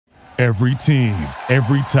Every team,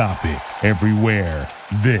 every topic, everywhere.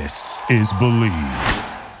 This is Believe.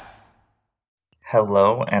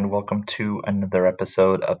 Hello, and welcome to another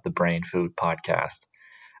episode of the Brain Food Podcast.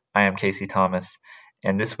 I am Casey Thomas,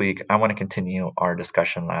 and this week I want to continue our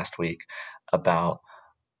discussion last week about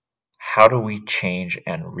how do we change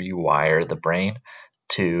and rewire the brain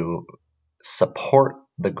to support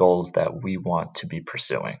the goals that we want to be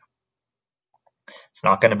pursuing. It's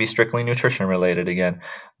not going to be strictly nutrition related again,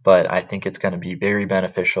 but I think it's going to be very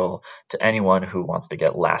beneficial to anyone who wants to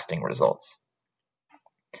get lasting results.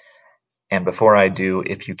 And before I do,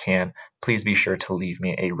 if you can, please be sure to leave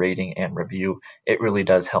me a rating and review. It really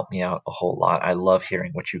does help me out a whole lot. I love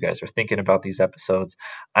hearing what you guys are thinking about these episodes.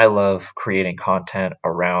 I love creating content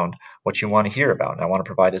around what you want to hear about, and I want to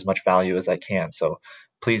provide as much value as I can. So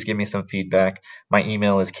please give me some feedback. My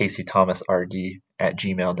email is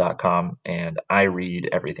caseythomasrd@gmail.com, and I read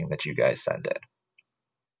everything that you guys send in.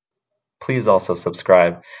 Please also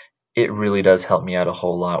subscribe. It really does help me out a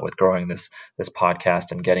whole lot with growing this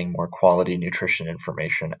podcast and getting more quality nutrition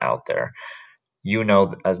information out there. You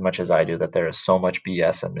know as much as I do that there is so much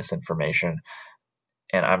BS and misinformation,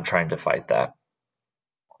 and I'm trying to fight that.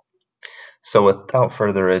 So without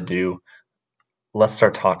further ado, let's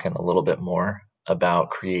start talking a little bit more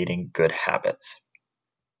about creating good habits.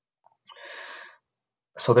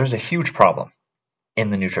 So there's a huge problem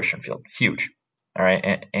in the nutrition field, huge. All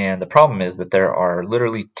right, and the problem is that there are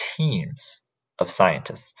literally teams of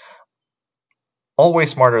scientists, all way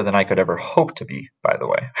smarter than I could ever hope to be, by the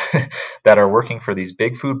way, that are working for these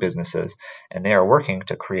big food businesses, and they are working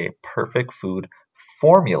to create perfect food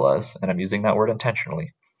formulas, and I'm using that word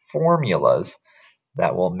intentionally, formulas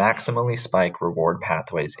that will maximally spike reward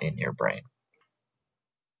pathways in your brain.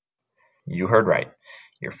 You heard right.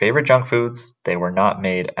 Your favorite junk foods, they were not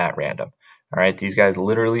made at random. All right, these guys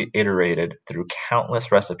literally iterated through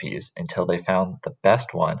countless recipes until they found the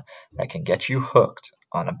best one that can get you hooked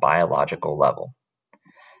on a biological level.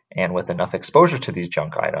 And with enough exposure to these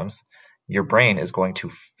junk items, your brain is going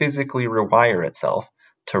to physically rewire itself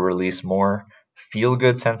to release more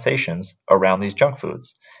feel-good sensations around these junk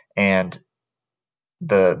foods. And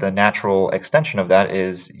the natural extension of that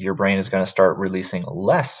is your brain is going to start releasing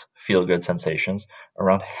less feel-good sensations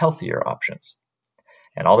around healthier options.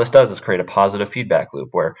 And all this does is create a positive feedback loop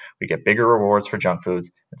where we get bigger rewards for junk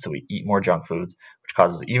foods, and so we eat more junk foods, which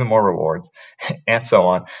causes even more rewards, and so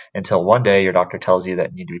on, until one day your doctor tells you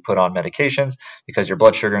that you need to be put on medications because your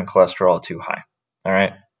blood sugar and cholesterol are too high. All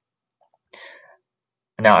right?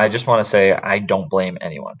 Now, I just want to say I don't blame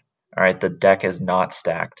anyone. All right? The deck is not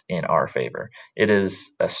stacked in our favor. It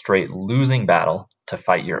is a straight losing battle to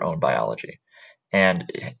fight your own biology.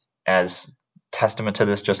 And as testament to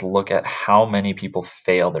this, just look at how many people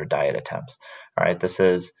fail their diet attempts. All right, this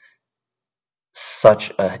is such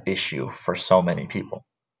an issue for so many people.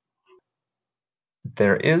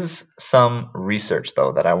 There is some research,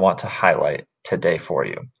 though, that I want to highlight today for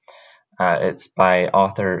you. It's by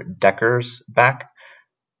author Deckersbach,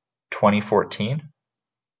 2014.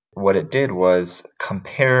 What it did was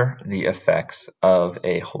compare the effects of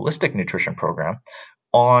a holistic nutrition program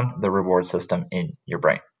on the reward system in your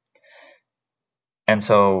brain. And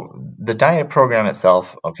so the diet program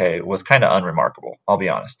itself, was kind of unremarkable, I'll be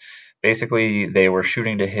honest. Basically, they were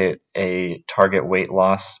shooting to hit a target weight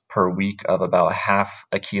loss per week of about half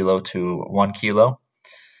a kilo to 1 kilo.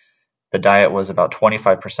 The diet was about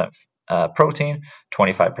 25% protein,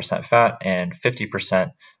 25% fat, and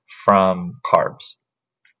 50% from carbs.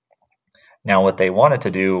 Now, what they wanted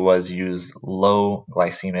to do was use low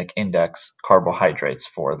glycemic index carbohydrates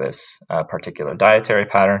for this particular dietary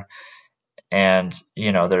pattern. And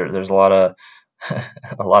there's a lot of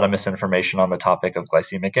misinformation on the topic of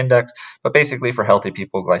glycemic index, but basically for healthy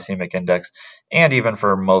people, glycemic index, and even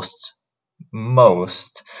for most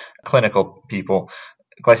clinical people,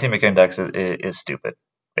 glycemic index is stupid.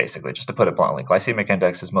 Basically, just to put it bluntly, glycemic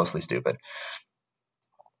index is mostly stupid.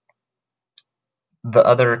 The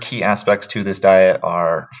other key aspects to this diet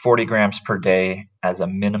are 40 grams per day as a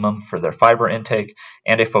minimum for their fiber intake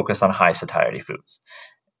and a focus on high satiety foods.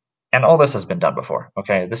 And all this has been done before,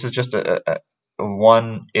 okay? This is just a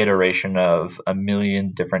one iteration of a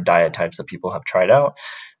million different diet types that people have tried out.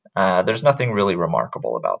 There's nothing really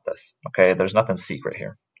remarkable about this, okay? There's nothing secret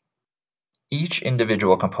here. Each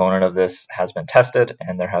individual component of this has been tested,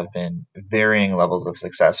 and there have been varying levels of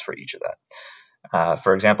success for each of that.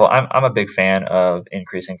 For example, I'm a big fan of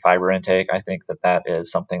increasing fiber intake. I think that is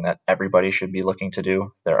something that everybody should be looking to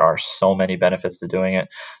do. There are so many benefits to doing it.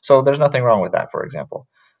 So there's nothing wrong with that, for example.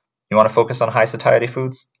 You want to focus on high satiety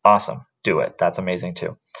foods? Awesome. do it. That's amazing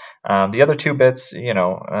too. The other two bits,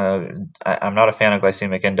 I'm not a fan of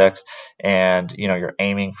glycemic index, and you're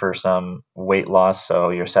aiming for some weight loss, so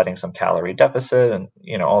you're setting some calorie deficit, and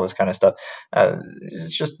all this kind of stuff.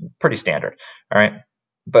 It's just pretty standard. All right,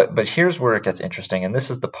 but here's where it gets interesting, and this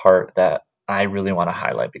is the part that I really want to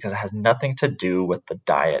highlight because it has nothing to do with the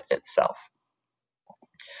diet itself.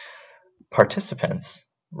 Participants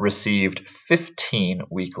received 15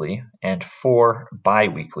 weekly and 4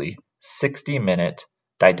 bi-weekly 60-minute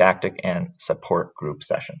didactic and support group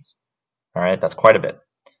sessions. All right, that's quite a bit.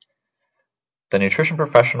 The nutrition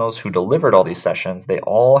professionals who delivered all these sessions, they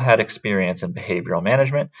all had experience in behavioral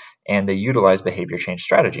management, and they utilized behavior change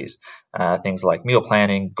strategies, things like meal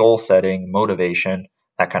planning, goal setting, motivation,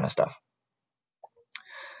 that kind of stuff.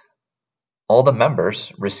 All the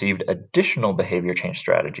members received additional behavior change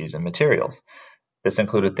strategies and materials. This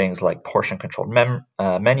included things like portion-controlled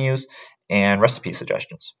menus and recipe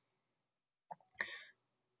suggestions.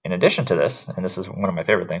 In addition to this, and this is one of my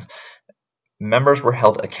favorite things, members were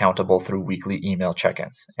held accountable through weekly email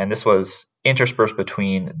check-ins, and this was interspersed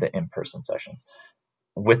between the in-person sessions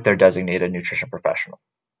with their designated nutrition professional.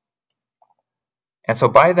 And so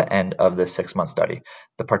by the end of this 6-month study,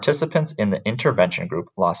 the participants in the intervention group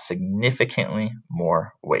lost significantly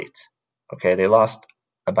more weight. Okay, they lost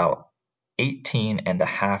about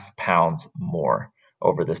 18.5 pounds more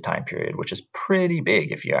over this time period, which is pretty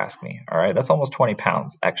big if you ask me. All right, that's almost 20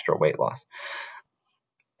 pounds extra weight loss.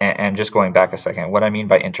 And just going back a second, what I mean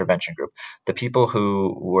by intervention group, the people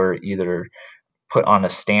who were either put on a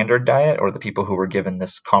standard diet or the people who were given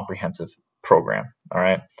this comprehensive program. All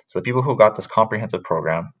right. So the people who got this comprehensive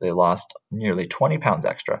program, they lost nearly 20 pounds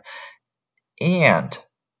extra. And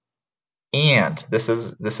this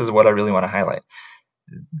is what I really want to highlight.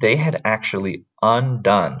 They had actually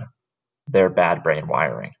undone their bad brain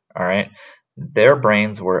wiring. All right. Their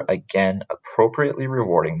brains were again appropriately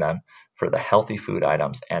rewarding them for the healthy food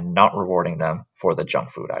items and not rewarding them for the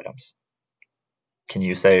junk food items. Can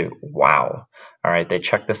you say, wow? All right, they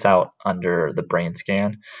checked this out under the brain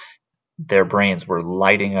scan. Their brains were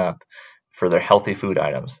lighting up for their healthy food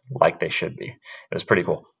items like they should be. It was pretty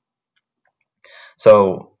cool.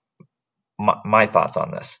 So my thoughts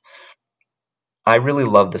on this. I really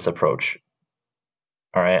love this approach.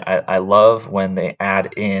 All right, I love when they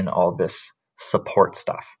add in all this support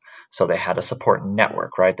stuff. So they had a support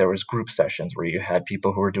network, right? There was group sessions where you had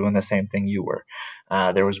people who were doing the same thing you were.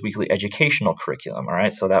 There was weekly educational curriculum, all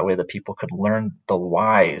right? So that way the people could learn the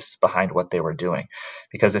whys behind what they were doing.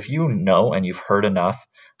 Because if you know and you've heard enough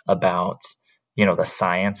about, the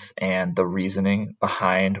science and the reasoning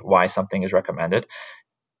behind why something is recommended,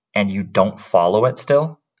 and you don't follow it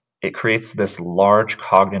still, it creates this large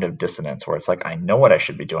cognitive dissonance where it's like, I know what I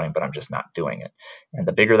should be doing, but I'm just not doing it. And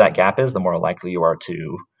the bigger that gap is, the more likely you are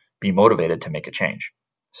to be motivated to make a change.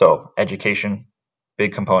 So education,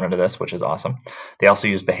 big component of this, which is awesome. They also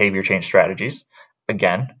use behavior change strategies.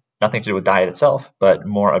 Again, nothing to do with diet itself, but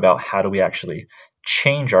more about how do we actually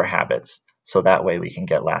change our habits so that way we can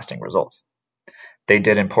get lasting results. They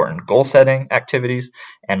did important goal setting activities,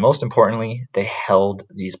 and most importantly, they held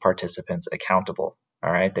these participants accountable.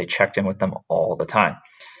 All right, they checked in with them all the time.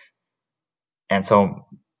 And so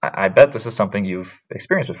I bet this is something you've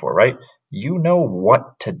experienced before, right? You know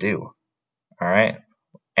what to do, all right?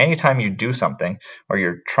 Anytime you do something or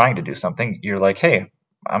you're trying to do something, you're like, hey,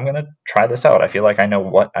 I'm going to try this out. I feel like I know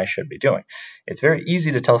what I should be doing. It's very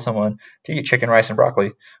easy to tell someone to eat chicken, rice, and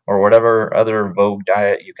broccoli or whatever other vogue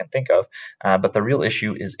diet you can think of. But the real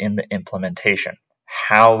issue is in the implementation.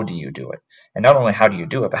 How do you do it? And not only how do you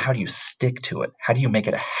do it, but how do you stick to it? How do you make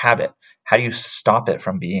it a habit? How do you stop it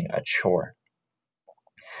from being a chore?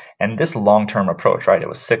 And this long-term approach, right, it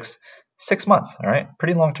was six months, all right,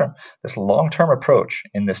 pretty long-term. This long-term approach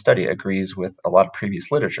in this study agrees with a lot of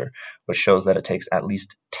previous literature, which shows that it takes at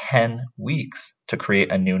least 10 weeks to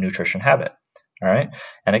create a new nutrition habit, all right?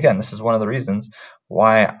 And again, this is one of the reasons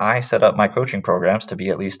why I set up my coaching programs to be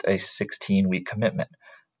at least a 16-week commitment.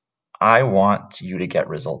 I want you to get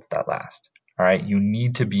results that last, all right? You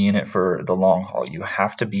need to be in it for the long haul. You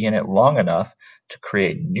have to be in it long enough to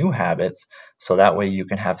create new habits so that way you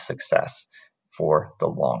can have success for the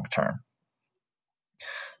long term.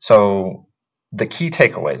 So the key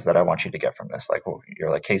takeaways that I want you to get from this,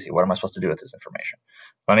 you're like, Casey, what am I supposed to do with this information?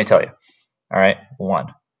 Let me tell you. All right. 1,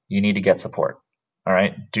 you need to get support. All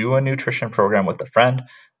right. Do a nutrition program with a friend,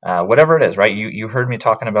 whatever it is, right? You heard me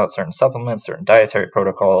talking about certain supplements, certain dietary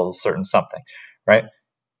protocols, certain something, right?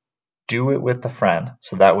 Do it with a friend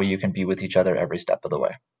so that way you can be with each other every step of the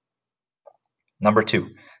way. Number 2,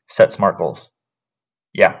 set SMART goals.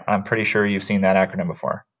 Yeah, I'm pretty sure you've seen that acronym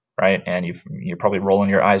before, right? And you're probably rolling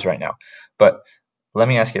your eyes right now. But let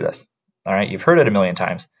me ask you this, all right? You've heard it a million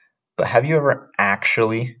times, but have you ever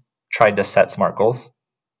actually tried to set SMART goals?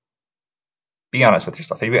 Be honest with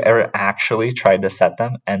yourself. Have you ever actually tried to set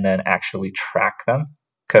them and then actually track them?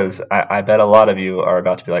 Because I bet a lot of you are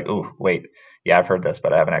about to be like, "Ooh, wait, yeah, I've heard this,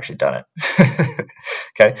 but I haven't actually done it."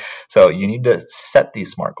 Okay, so you need to set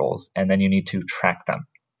these SMART goals and then you need to track them.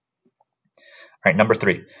 All right, number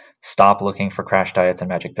 3, stop looking for crash diets and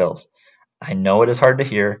magic pills. I know it is hard to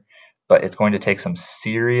hear, but it's going to take some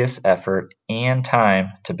serious effort and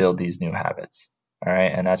time to build these new habits. All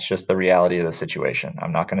right, and that's just the reality of the situation.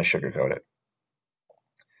 I'm not going to sugarcoat it.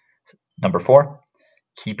 Number 4,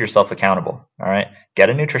 keep yourself accountable. All right,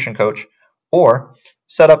 get a nutrition coach or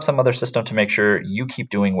set up some other system to make sure you keep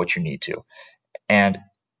doing what you need to. And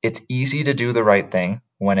it's easy to do the right thing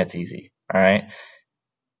when it's easy. All right,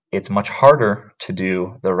 it's much harder to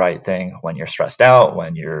do the right thing when you're stressed out,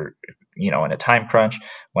 when you're, in a time crunch,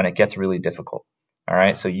 when it gets really difficult. All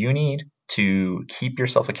right, so you need to keep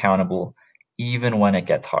yourself accountable even when it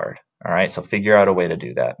gets hard. All right, so figure out a way to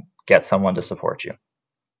do that. Get someone to support you.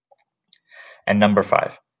 And number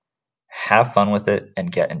 5, have fun with it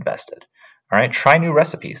and get invested. All right, try new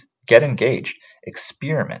recipes, get engaged,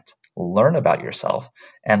 experiment, learn about yourself,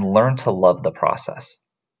 and learn to love the process.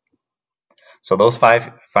 So those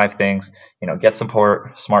five things, get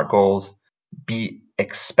support, SMART goals, be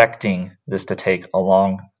expecting this to take a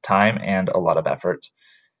long time and a lot of effort,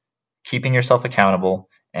 keeping yourself accountable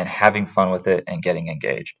and having fun with it and getting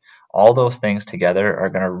engaged. All those things together are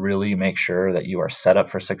going to really make sure that you are set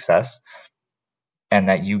up for success and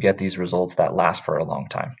that you get these results that last for a long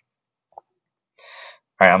time. All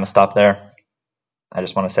right, I'm going to stop there. I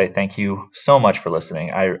just want to say thank you so much for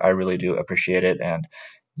listening. I really do appreciate it. And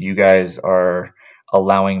you guys are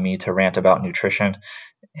allowing me to rant about nutrition.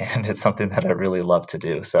 And it's something that I really love to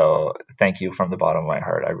do. So thank you from the bottom of my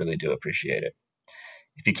heart. I really do appreciate it.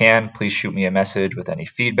 If you can, please shoot me a message with any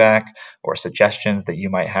feedback or suggestions that you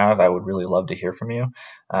might have. I would really love to hear from you.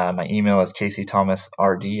 My email is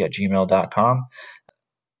caseythomasrd@gmail.com.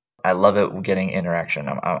 I love it getting interaction.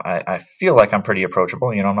 I feel like I'm pretty approachable.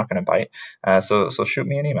 I'm not going to bite. So shoot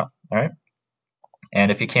me an email. All right.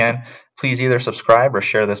 And if you can, please either subscribe or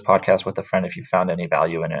share this podcast with a friend if you found any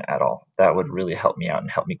value in it at all. That would really help me out and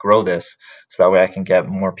help me grow this so that way I can get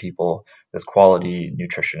more people this quality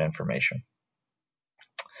nutrition information.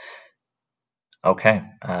 Okay,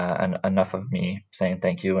 enough of me saying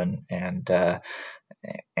thank you and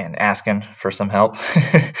asking for some help.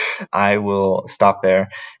 I will stop there,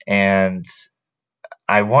 and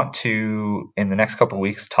I want to, in the next couple of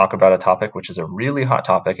weeks, talk about a topic which is a really hot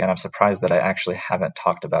topic, and I'm surprised that I actually haven't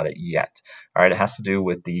talked about it yet. All right, it has to do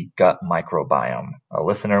with the gut microbiome. A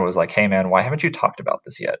listener was like, "Hey man, why haven't you talked about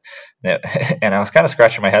this yet?" And I was kind of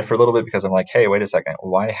scratching my head for a little bit because I'm like, "Hey, wait a second,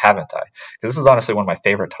 why haven't I?" Because this is honestly one of my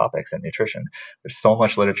favorite topics in nutrition. There's so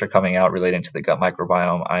much literature coming out relating to the gut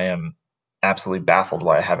microbiome. I am absolutely baffled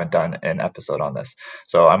why I haven't done an episode on this.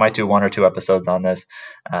 So I might do 1 or 2 episodes on this.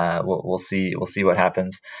 We'll see what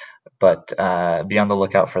happens, but be on the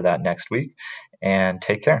lookout for that next week, and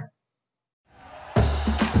take care.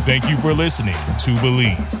 Thank you for listening to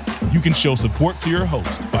Believe. You can show support to your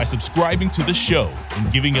host by subscribing to the show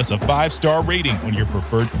and giving us a 5-star rating on your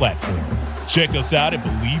preferred platform. Check us out at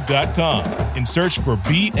Believe.com and search for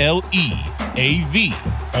BLEAV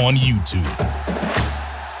on YouTube.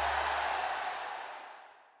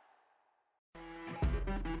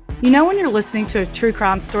 When you're listening to a true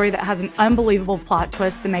crime story that has an unbelievable plot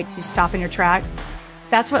twist that makes you stop in your tracks?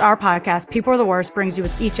 That's what our podcast, People Are the Worst, brings you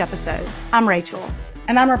with each episode. I'm Rachel.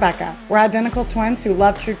 And I'm Rebecca. We're identical twins who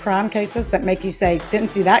love true crime cases that make you say,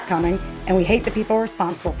 "Didn't see that coming," and we hate the people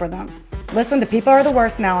responsible for them. Listen to People Are the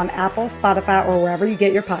Worst now on Apple, Spotify, or wherever you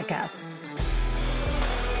get your podcasts.